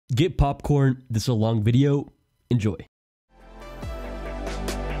Get popcorn. This is a long video. Enjoy.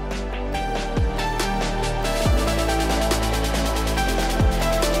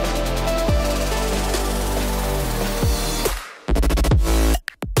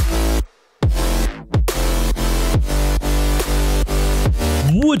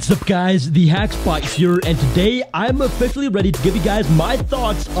 What's up guys, the Hackspot here, and today I'm officially ready to give you guys my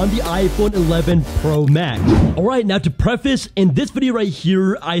thoughts on the iPhone 11 Pro Max. Alright, now to preface, in this video right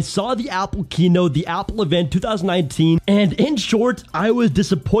here, I saw the Apple keynote, the Apple event 2019, and in short, I was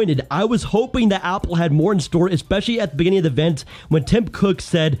disappointed. I was hoping that Apple had more in store, especially at the beginning of the event when Tim Cook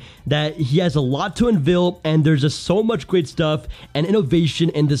said that he has a lot to unveil and there's just so much great stuff and innovation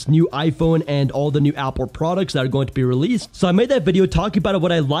in this new iPhone and all the new Apple products that are going to be released. So I made that video talking about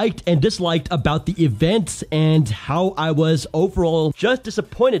what I liked and disliked about the event and how I was overall just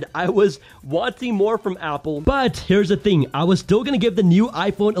disappointed. I was wanting more from Apple, but here's the thing. I was still going to give the new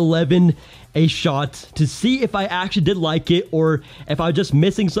iPhone 11 a shot to see if I actually did like it or if I was just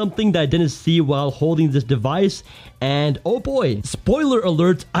missing something that I didn't see while holding this device. And oh boy, spoiler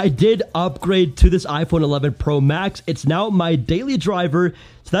alert, I did upgrade to this iPhone 11 Pro Max. It's now my daily driver.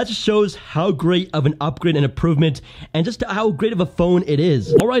 So that just shows how great of an upgrade and improvement and just how great of a phone it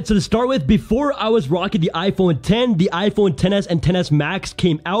is. Alright, so to start with, before I was rocking the iPhone 10, the iPhone 10s and 10s Max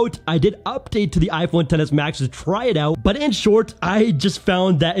came out. I did update to the iPhone 10s Max to try it out, but in short, I just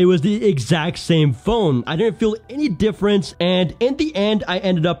found that it was the exact same phone. I didn't feel any difference, and in the end, I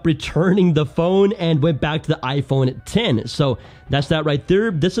ended up returning the phone and went back to the iPhone 10. So that's that right there.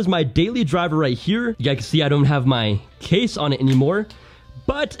 This is my daily driver right here. You guys can see I don't have my case on it anymore.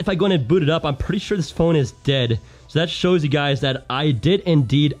 But if I go and boot it up, I'm pretty sure this phone is dead. So that shows you guys that I did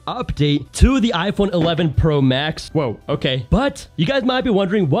indeed update to the iPhone 11 Pro Max. Whoa, okay. But you guys might be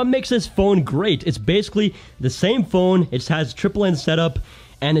wondering what makes this phone great. It's basically the same phone. It just has triple N setup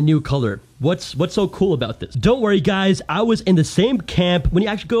and a new color. What's so cool about this? Don't worry guys, I was in the same camp. When you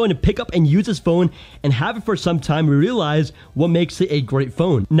actually go in and pick up and use this phone and have it for some time, we realize what makes it a great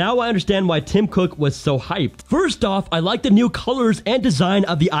phone. Now I understand why Tim Cook was so hyped. First off, I like the new colors and design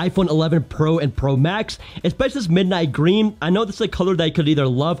of the iPhone 11 Pro and Pro Max, especially this midnight green. I know this is a color that you could either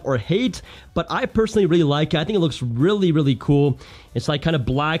love or hate, but I personally really like it. I think it looks really, really cool. It's like kind of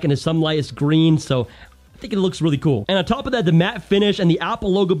black and in some light it's green, so I think it looks really cool. And on top of that, the matte finish and the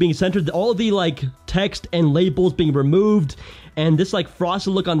Apple logo being centered, all the like text and labels being removed, and this like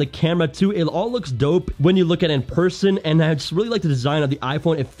frosted look on the camera too, it all looks dope when you look at it in person. And I just really like the design of the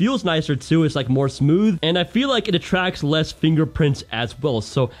iPhone. It feels nicer too. It's like more smooth, and I feel like it attracts less fingerprints as well.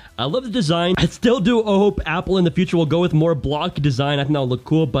 So I love the design. I still do hope Apple in the future will go with more blocky design. I think that'll look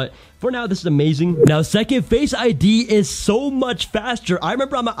cool, but for now, this is amazing. Now, second, Face ID is so much faster. I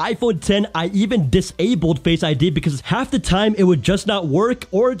remember on my iPhone 10, I even disabled Face ID because half the time it would just not work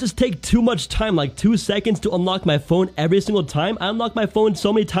or just take too much time, like 2 seconds to unlock my phone every single time. I unlock my phone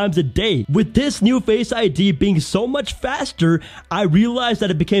so many times a day. With this new Face ID being so much faster, I realized that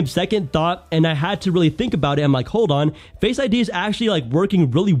it became second thought and I had to really think about it. I'm like, hold on, Face ID is actually like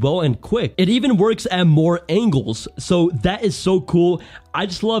working really well and quick. It even works at more angles. So that is so cool. I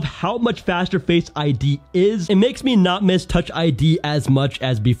just love how much faster Face ID is. It makes me not miss Touch ID as much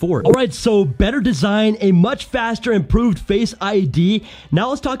as before. Alright, so better design, a much faster, improved Face ID. Now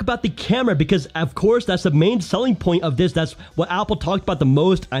let's talk about the camera, because of course that's the main selling point of this. That's what Apple talked about the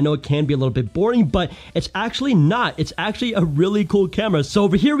most. I know it can be a little bit boring, but it's actually not. It's actually a really cool camera. So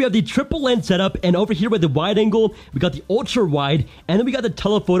over here we have the triple lens setup, and over here with the wide angle, we got the ultra wide, and then we got the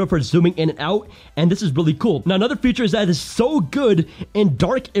telephoto for zooming in and out, and this is really cool. Now another feature is that it's so good in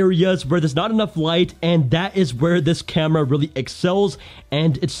dark areas where there's not enough light, and that is where this camera really excels,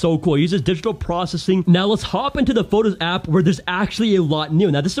 and it's so cool. It uses digital processing. Now let's hop into the Photos app where there's actually a lot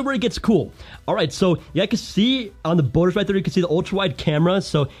new. Now this is where it gets cool. Alright, so yeah, I can see on the borders right there, you can see the ultra wide camera.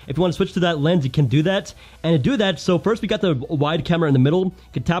 So if you want to switch to that lens, you can do that. And to do that, so first we got the wide camera in the middle. You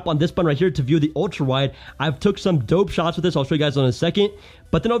can tap on this button right here to view the ultra wide. I've took some dope shots with this. I'll show you guys in a second.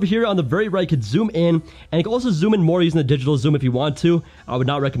 But then over here on the very right, you can zoom in, and you can also zoom in more using the digital zoom if you want to. I would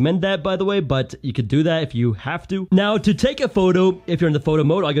not recommend that, by the way, but you could do that if you have to. Now, to take a photo, if you're in the photo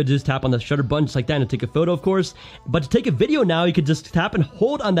mode, all you gotta do is tap on the shutter button just like that and take a photo, of course. But to take a video now, you could just tap and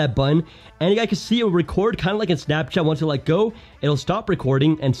hold on that button, and you guys can see it will record kind of like in Snapchat. Once you let go, it'll stop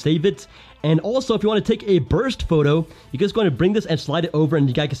recording and save it. And also, if you want to take a burst photo, you're just going to bring this and slide it over, and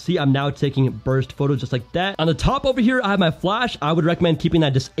you guys can see I'm now taking burst photos just like that. On the top over here, I have my flash. I would recommend keeping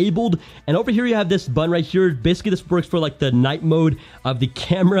that disabled. And over here, you have this button right here. Basically, this works for like the night mode of the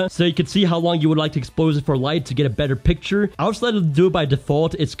camera. So you can see how long you would like to expose it for light to get a better picture. I'll just let it do it by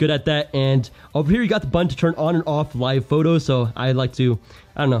default. It's good at that. And over here, you got the button to turn on and off live photos. So I like to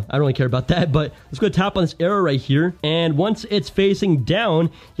I don't know. I don't really care about that, but let's go tap on this arrow right here. And once it's facing down,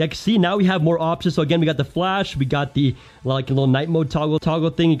 you can see now we have more options. So again, we got the flash, we got the like a little night mode toggle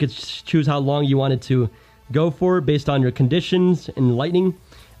thing. You could choose how long you want it to go for based on your conditions and lighting.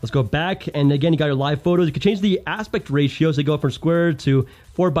 Let's go back, and again, you got your live photos. You can change the aspect ratio, so you go from square to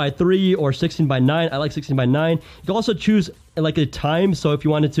 4:3 or 16:9. I like 16:9. You can also choose like a time, so if you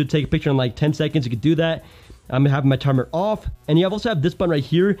wanted to take a picture in like 10 seconds, you could do that. I'm having my timer off, and you also have this button right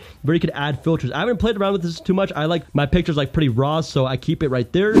here where you could add filters. I haven't played around with this too much. I like my pictures like pretty raw, so I keep it right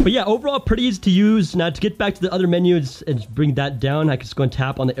there. But yeah, overall pretty easy to use. Now to get back to the other menus and bring that down, I can just go and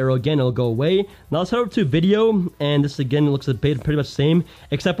tap on the arrow again, it'll go away. Now let's head over to video, and this again looks pretty much the same,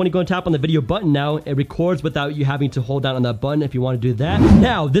 except when you go and tap on the video button now, it records without you having to hold down on that button if you want to do that.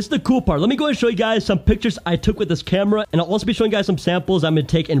 Now, this is the cool part. Let me go and show you guys some pictures I took with this camera, and I'll also be showing you guys some samples I'm going to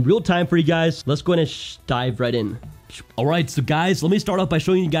take in real time for you guys. Let's go ahead and dive right in. Alright, so guys, let me start off by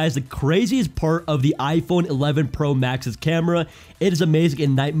showing you guys the craziest part of the iPhone 11 Pro Max's camera. It is amazing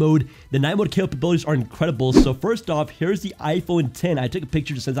in night mode. The night mode capabilities are incredible. So first off, here's the iPhone 10. I took a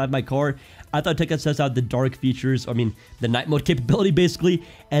picture just inside my car. I thought I'd take a test out the dark features, the night mode capability basically.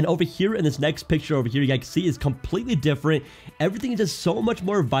 And over here in this next picture over here, you guys can see is completely different. Everything is just so much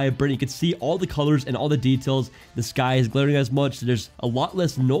more vibrant. You can see all the colors and all the details. The sky is glittering as much. There's a lot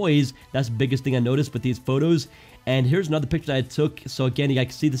less noise. That's the biggest thing I noticed with these photos. And here's another picture that I took. So again, you guys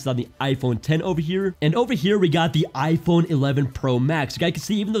can see this is on the iPhone 10 over here. And over here, we got the iPhone 11 Pro Max. You guys can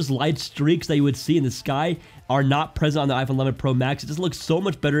see even those light streaks that you would see in the sky are not present on the iPhone 11 Pro Max. It just looks so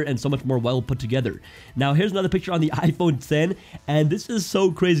much better and so much more well put together. Now, here's another picture on the iPhone 10. And this is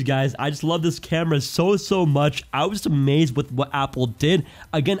so crazy, guys. I just love this camera so much. I was amazed with what Apple did.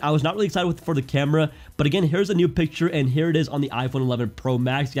 Again, I was not really excited for the camera. But again, here's a new picture, and here it is on the iPhone 11 Pro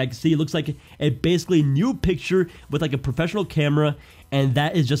Max. You guys can see it looks like a basically new picture with like a professional camera. And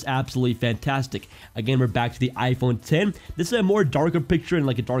that is just absolutely fantastic. Again, we're back to the iPhone 10. This is a more darker picture and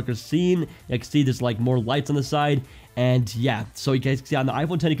like a darker scene. You can see there's like more lights on the side. And yeah, so you guys can see on the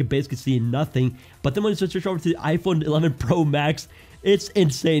iPhone 10, you can basically see nothing. But then when you switch over to the iPhone 11 Pro Max, it's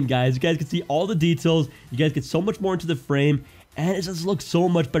insane, guys. You guys can see all the details. You guys get so much more into the frame. And it just looks so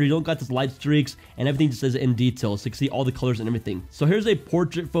much better. You don't got this light streaks, and everything just is in detail. So you can see all the colors and everything. So here's a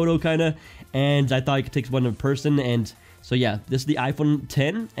portrait photo kind of. And I thought I could take one in person, and so yeah, this is the iPhone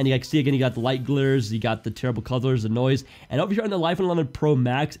 10, and you can see again, you got the light glitters, you got the terrible colors, the noise, and over here on the iPhone 11 Pro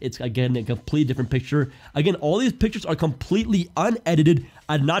Max, it's again a completely different picture. Again, all these pictures are completely unedited.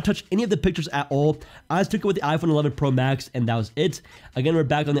 I did not touch any of the pictures at all. I just took it with the iPhone 11 Pro Max, and that was it. Again, we're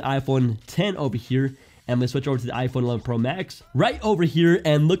back on the iPhone 10 over here. And I'm going to switch over to the iPhone 11 Pro Max right over here,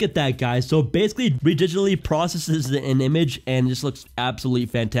 and look at that, guys. So basically digitally processes an image and it just looks absolutely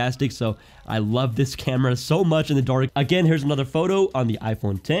fantastic. So I love this camera so much in the dark. Again, here's another photo on the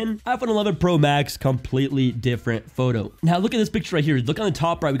iPhone 10. iPhone 11 Pro Max, completely different photo. Now look at this picture right here. Look on the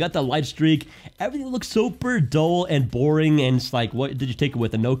top right, we got that light streak. Everything looks super dull and boring, and it's like, what did you take it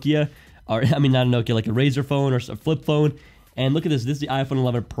with, a Nokia? Or I mean, not a Nokia, like a Razr phone or a flip phone. And look at this. This is the iPhone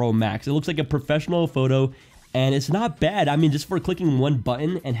 11 Pro Max. It looks like a professional photo, and it's not bad. I mean, just for clicking one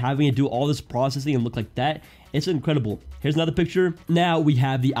button and having it do all this processing and look like that, it's incredible. Here's another picture. Now we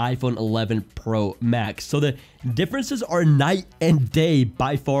have the iPhone 11 Pro Max. So the differences are night and day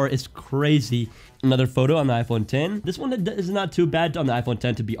by far. It's crazy. Another photo on the iPhone 10. This one is not too bad on the iPhone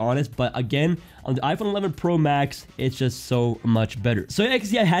 10, to be honest. But again, on the iPhone 11 Pro Max, it's just so much better. So yeah, I can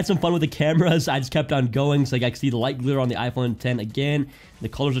see I had some fun with the cameras. I just kept on going. So I can see the light glitter on the iPhone 10 again. The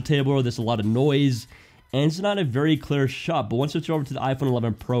colors are terrible. There's a lot of noise. And it's not a very clear shot. But once you switch over to the iPhone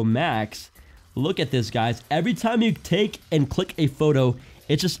 11 Pro Max, look at this, guys. Every time you take and click a photo,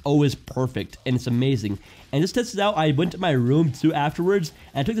 it's just always perfect, and it's amazing. And just tested out, I went to my room too afterwards,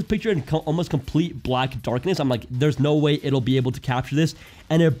 and I took this picture in almost complete black darkness. I'm like, there's no way it'll be able to capture this.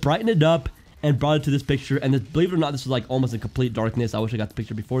 And it brightened it up and brought it to this picture, and believe it or not, this was like almost in complete darkness. I wish I got the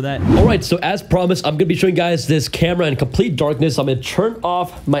picture before that. All right, so as promised, I'm gonna be showing you guys this camera in complete darkness. I'm gonna turn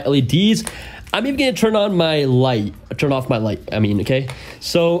off my LEDs. I'm even gonna turn on my light. Turn off my light, okay?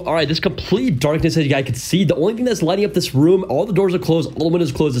 So, all right, this complete darkness, as you guys can see, the only thing that's lighting up this room, all the doors are closed, all the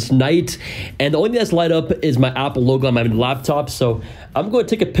windows are closed this night, and the only thing that's light up is my Apple logo on my laptop. So I'm going to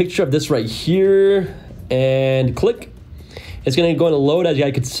take a picture of this right here and click. It's going to go into load, as you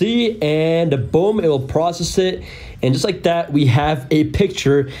guys can see, and boom, it will process it. And just like that, we have a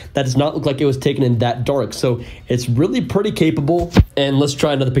picture that does not look like it was taken in that dark. So it's really pretty capable. And let's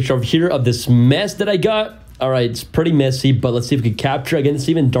try another picture over here of this mess that I got. All right, it's pretty messy, but let's see if we can capture. Again, it's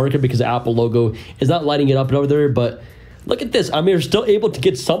even darker because the Apple logo is not lighting it up over there, but look at this. I mean, you're still able to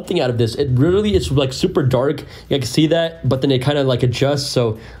get something out of this. It really is like super dark. You can see that, but then it kind of like adjusts.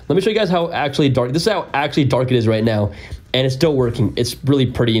 So let me show you guys how actually dark. This is how actually dark it is right now. And it's still working. It's really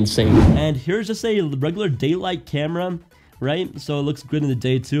pretty insane. And here's just a regular daylight camera, right? So it looks good in the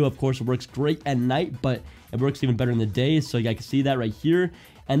day too. Of course, it works great at night, but it works even better in the day. So you guys can see that right here.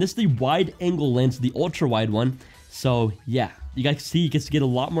 And this is the wide angle lens, the ultra wide one. So yeah, you guys can see you get to get a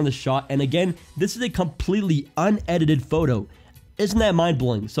lot more in the shot. And again, this is a completely unedited photo. Isn't that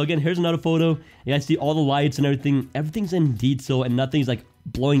mind-blowing? So again, here's another photo. You guys see all the lights and everything. Everything's in detail and nothing's like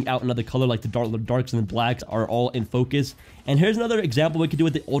blowing out another color, like the darks and the blacks are all in focus. And here's another example we could do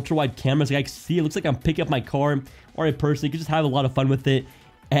with the ultra wide cameras. Like I can see, it looks like I'm picking up my car or a person. You can just have a lot of fun with it.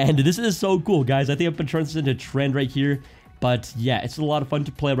 And this is so cool, guys. I think I've been turning this into a trend right here. But yeah, it's a lot of fun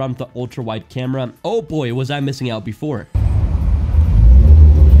to play around with the ultra wide camera. Oh boy, was I missing out before.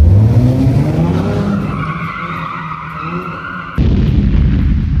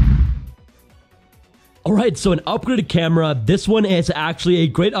 Alright, so an upgraded camera. This one is actually a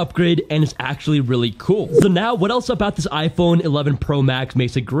great upgrade and it's actually really cool. So now, what else about this iPhone 11 Pro Max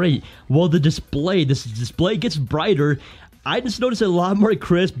makes it great? Well, this display gets brighter. I just noticed a lot more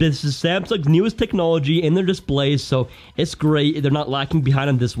crisp. This is Samsung's newest technology in their displays, so it's great. They're not lacking behind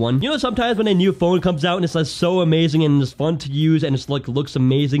on this one. You know, sometimes when a new phone comes out and it's like so amazing and it's fun to use and it's like looks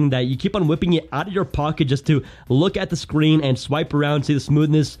amazing that you keep on whipping it out of your pocket just to look at the screen and swipe around, see the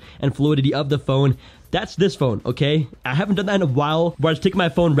smoothness and fluidity of the phone. That's this phone, okay? I haven't done that in a while where I just take my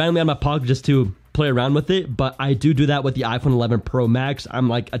phone randomly out of my pocket just to play around with it, but I do that with the iPhone 11 Pro Max. I'm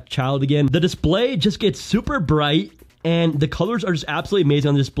like a child again. The display just gets super bright. And the colors are just absolutely amazing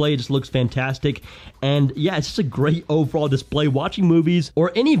on the display. It just looks fantastic. And yeah, it's just a great overall display. Watching movies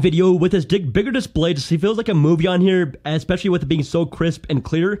or any video with this bigger display just feels like a movie on here, especially with it being so crisp and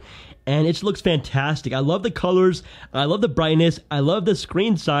clear. And it just looks fantastic. I love the colors. I love the brightness. I love the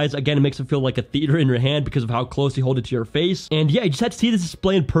screen size. Again, it makes it feel like a theater in your hand because of how close you hold it to your face. And yeah, you just have to see this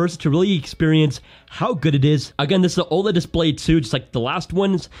display in person to really experience how good it is. Again, this is an OLED display too, just like the last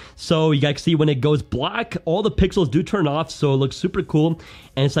ones. So you guys see when it goes black, all the pixels do turn off. So it looks super cool.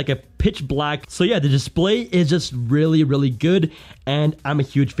 And it's like a pitch black. So yeah, the display is just really, really good. And I'm a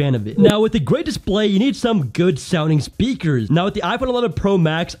huge fan of it. Now, with a great display, you need some good sounding speakers. Now, with the iPhone 11 Pro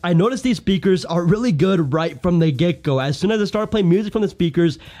Max, I noticed these speakers are really good right from the get-go. As soon as I start playing music from the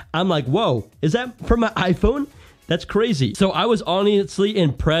speakers, I'm like, whoa, is that from my iPhone? That's crazy. So I was honestly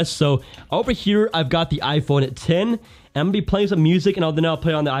impressed. So over here, I've got the iPhone at 10. And I'm gonna be playing some music, and then I'll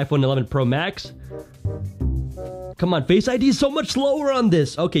play on the iPhone 11 Pro Max. Come on, Face ID is so much slower on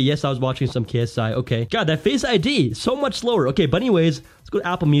this. Okay, yes, I was watching some KSI. Okay. God, that Face ID, so much slower. Okay, but anyways, let's go to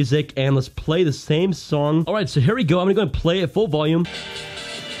Apple Music and let's play the same song. All right, so here we go. I'm gonna go and play at full volume.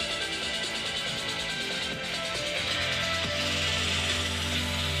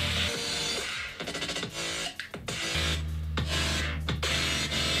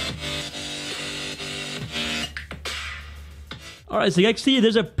 Alright, so you guys see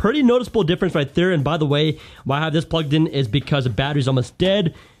there's a pretty noticeable difference right there. And by the way, why I have this plugged in is because the battery's almost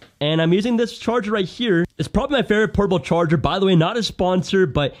dead. And I'm using this charger right here. It's probably my favorite portable charger. By the way, not a sponsor,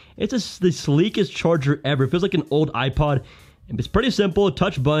 but it's just the sleekest charger ever. It feels like an old iPod. It's pretty simple,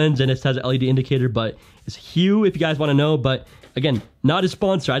 touch buttons, and it has an LED indicator, but it's Hue if you guys want to know. But again, not a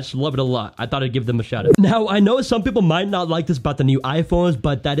sponsor. I just love it a lot. I thought I'd give them a shout out. Now, I know some people might not like this about the new iPhones,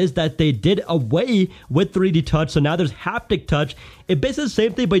 but that is that they did away with 3D touch. So now there's haptic touch. It basically the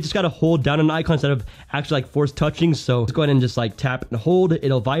same thing, but you just got to hold down an icon instead of actually like force touching. So let's go ahead and just like tap and hold.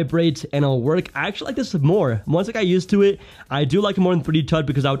 It'll vibrate and it'll work. I actually like this more. Once I got used to it, I do like it more than 3D touch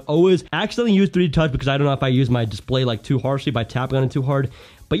because I would always accidentally use 3D touch because I don't know if I use my display like too harshly by tapping on it too hard.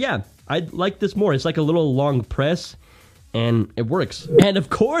 But yeah, I like this more. It's like a little long press. And it works. And of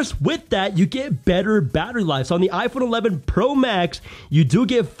course, with that, you get better battery life. So on the iPhone 11 Pro Max, you do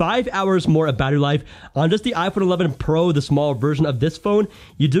get 5 hours more of battery life. On just the iPhone 11 Pro, the small version of this phone,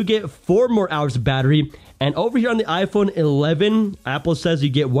 you do get 4 more hours of battery. And over here on the iPhone 11, Apple says you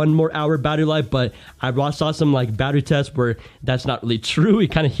get 1 more hour battery life, but I saw some like battery tests where that's not really true. It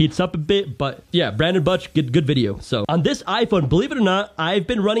kind of heats up a bit, but yeah, Brandon Butch, good video. So on this iPhone, believe it or not, I've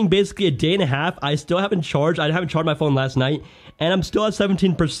been running basically a day and a half. I still haven't charged. I haven't charged my phone last night, and I'm still at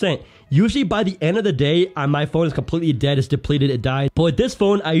 17%. Usually by the end of the day, my phone is completely dead. It's depleted. It died. But with this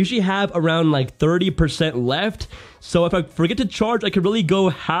phone, I usually have around like 30% left. So if I forget to charge, I could really go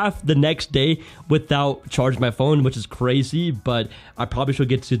half the next day without charging my phone, which is crazy, but I probably should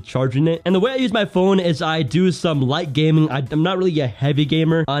get to charging it. And the way I use my phone is I do some light gaming. I'm not really a heavy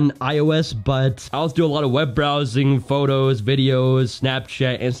gamer on iOS, but I also do a lot of web browsing, photos, videos,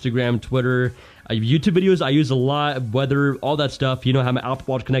 Snapchat, Instagram, Twitter. YouTube videos I use a lot, weather, all that stuff. You know, have my Apple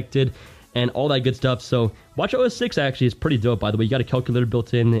Watch connected and all that good stuff. So watchOS 6 actually is pretty dope, by the way. You got a calculator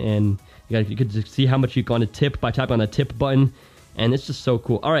built in, and you could see how much you're going to tip by tapping on the tip button. And it's just so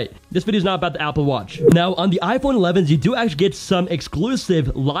cool. All right, this video is not about the Apple Watch. Now, on the iPhone 11s, you do actually get some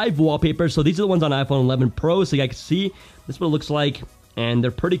exclusive live wallpapers. So these are the ones on iPhone 11 Pro. So you guys can see this is what it looks like, and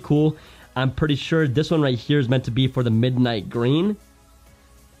they're pretty cool. I'm pretty sure this one right here is meant to be for the midnight green.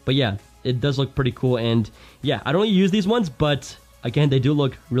 But yeah, it does look pretty cool. And yeah, I don't really use these ones, but again, they do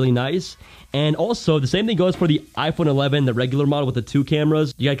look really nice. And also, the same thing goes for the iPhone 11, the regular model with the 2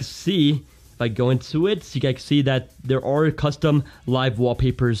 cameras. You guys can see, if I go into it, you guys can see that there are custom live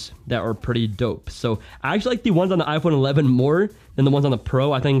wallpapers that are pretty dope. So I actually like the ones on the iPhone 11 more than the ones on the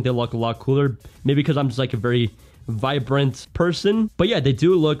Pro. I think they look a lot cooler. Maybe because I'm just like a very vibrant person, but yeah, they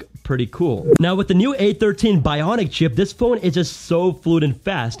do look pretty cool. Now, with the new A13 Bionic chip, this phone is just so fluid and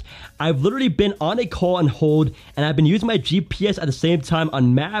fast. I've literally been on a call and hold, and I've been using my GPS at the same time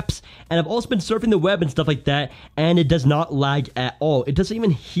on maps, and I've also been surfing the web and stuff like that, and it does not lag at all. It doesn't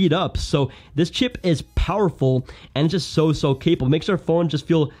even heat up. So this chip is powerful, and it's just so capable. It makes our phone just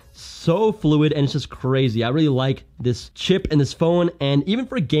feel so fluid, and it's just crazy. I really like this chip in this phone, and even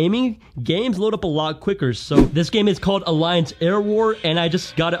for gaming, games load up a lot quicker. So this game is called Alliance Air War, and I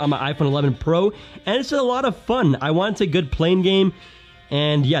just got it on my iPhone 11 Pro, and it's a lot of fun. I wanted a good plane game,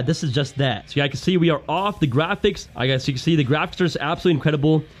 and yeah, this is just that. So you guys can see we are off the graphics. I guess you can see the graphics are just absolutely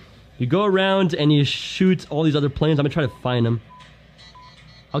incredible. You go around and you shoot all these other planes. I'm gonna try to find them.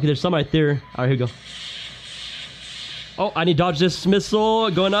 Okay, there's some right there. All right, here we go. Oh, I need to dodge this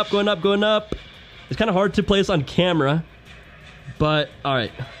missile. Going up, going up, going up. It's kind of hard to place on camera, but all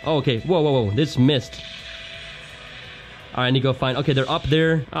right. Oh, okay. Whoa. This missed. All right, I need to go find. Okay, they're up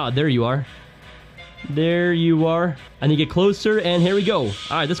there. Ah, there you are. There you are. I need to get closer, and here we go. All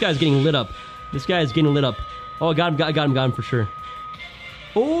right, this guy's getting lit up. This guy is getting lit up. Oh, got him for sure.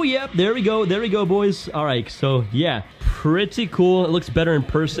 Oh, yep, there we go, boys. All right, so yeah, pretty cool. It looks better in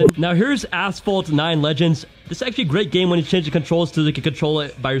person. Now, here's Asphalt 9 Legends. This is actually a great game when you change the controls so you can control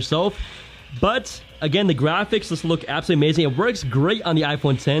it by yourself. But, again, the graphics just look absolutely amazing. It works great on the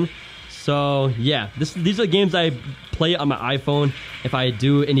iPhone 10. So, yeah, these are the games I play on my iPhone if I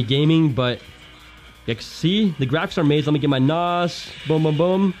do any gaming. But, you can see, the graphics are amazing. Let me get my NOS. Boom, boom,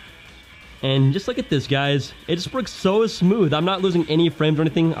 boom. And just look at this, guys. It just works so smooth. I'm not losing any frames or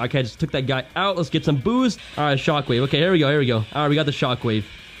anything. Okay, I just took that guy out. Let's get some boost. All right, shockwave. Okay, here we go. All right, we got the shockwave.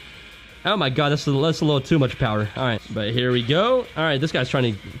 Oh my god, that's a little too much power. All right, but here we go. All right, this guy's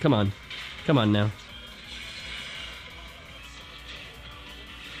trying to... Come on now.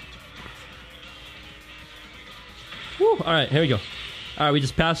 Woo, all right, here we go. All right, we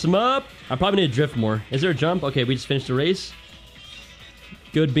just passed him up. I probably need to drift more. Is there a jump? Okay, we just finished the race.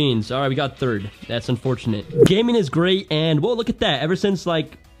 Good beans. All right, we got third. That's unfortunate. Gaming is great, and well, look at that. Ever since,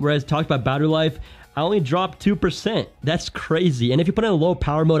 like, where I talked about battery life, I only dropped 2%. That's crazy. And if you put it in a low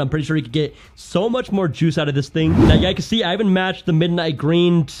power mode, I'm pretty sure you could get so much more juice out of this thing. Now, you guys can see I even matched the midnight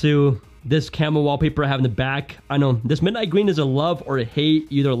green to this camo wallpaper I have in the back. I know this midnight green is a love or a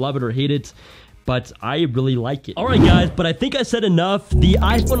hate. You either love it or hate it, but I really like it. All right, guys, but I think I said enough. The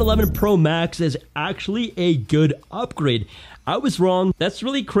iPhone 11 Pro Max is actually a good upgrade. I was wrong. That's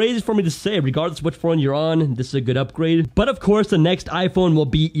really crazy for me to say. Regardless of which phone you're on, this is a good upgrade. But of course, the next iPhone will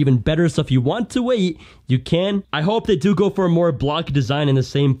be even better. So if you want to wait, you can. I hope they do go for a more blocky design in the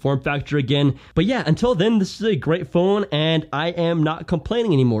same form factor again. But yeah, until then, this is a great phone, and I am not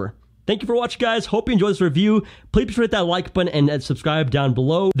complaining anymore. Thank you for watching, guys. Hope you enjoyed this review. Please be sure to hit that like button and subscribe down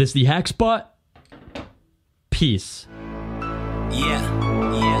below. This is the Hack Spot. Peace. Yeah.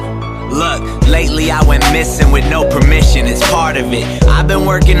 Look, lately I went missing with no permission, it's part of it. I've been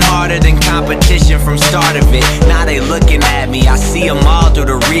working harder than competition from start of it. Now they looking at me, I see them all through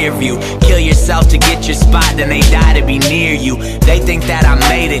the rear view. Kill yourself to get your spot, then they die to be near you. They think that I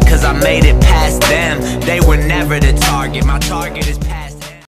made it, cause I made it past them. They were never the target, my target is past